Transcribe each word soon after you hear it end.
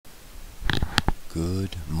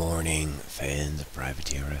Good morning, fans of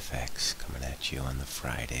PrivateerFX, coming at you on the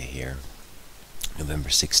Friday here, November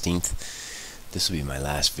 16th. This will be my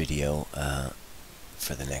last video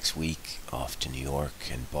for the next week. Off to New York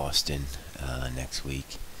and Boston next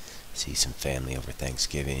week. See some family over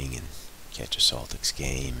Thanksgiving and catch a Celtics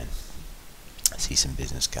game and see some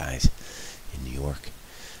business guys in New York.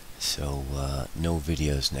 So no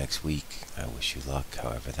videos next week. I wish you luck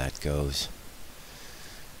however that goes.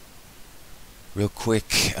 Real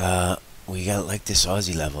quick, we got like this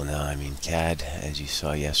Aussie level now. I mean, CAD, as you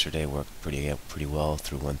saw yesterday, worked pretty well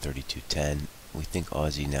through 132.10. We think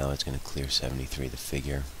Aussie now is going to clear 73 the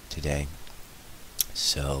figure today.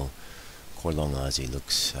 So core long Aussie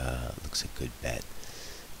looks a good bet,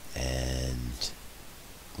 and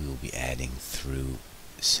we will be adding through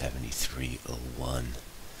 73.01.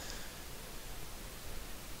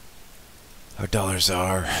 Our dollars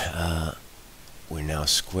are. We're now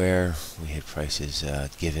square. We had prices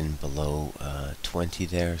given below 20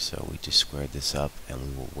 there, so we just squared this up, and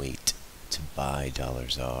we will wait to buy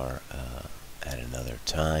dollars are at another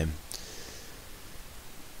time.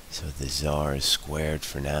 So the ZAR is squared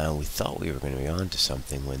for now. We thought we were going to be on to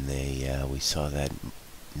something when we saw that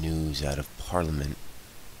news out of Parliament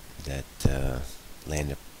that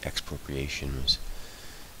land expropriation was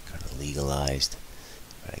kind of legalized.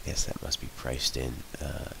 But I guess that must be priced in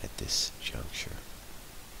at this juncture.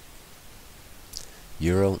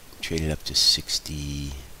 Euro traded up to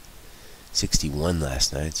 61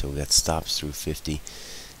 last night, so we got stops through 50.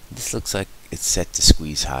 This looks like it's set to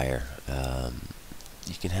squeeze higher.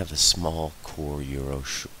 You can have a small core Euro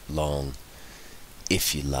long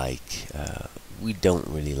if you like. We don't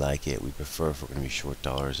really like it. We prefer if we're going to be short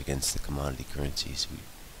dollars against the commodity currencies,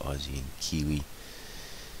 Aussie and Kiwi.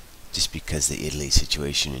 Just because the Italy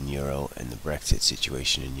situation in Euro and the Brexit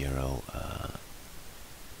situation in Euro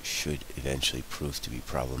should eventually prove to be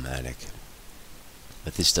problematic.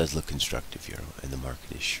 But this does look constructive, Euro, and the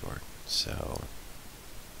market is short. So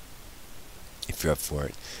if you're up for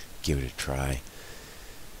it, give it a try.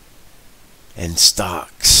 And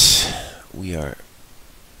stocks, we are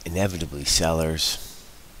inevitably sellers.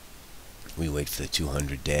 We wait for the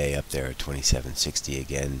 200-day up there at 27.60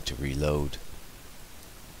 again to reload.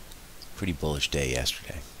 Pretty bullish day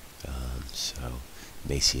yesterday, so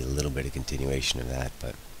may see a little bit of continuation of that,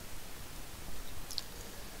 but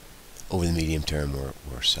over the medium term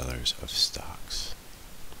we're sellers of stocks.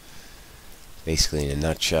 Basically, in a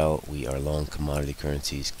nutshell, we are long commodity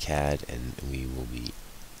currencies, CAD, and we will be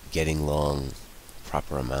getting long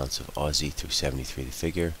proper amounts of Aussie through 73 the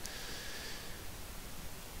figure.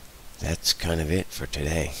 That's kind of it for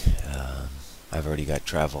today. I've already got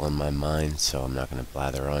travel in my mind, so I'm not going to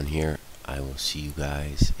blather on here. I will see you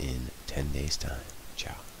guys in 10 days' time.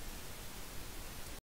 Ciao.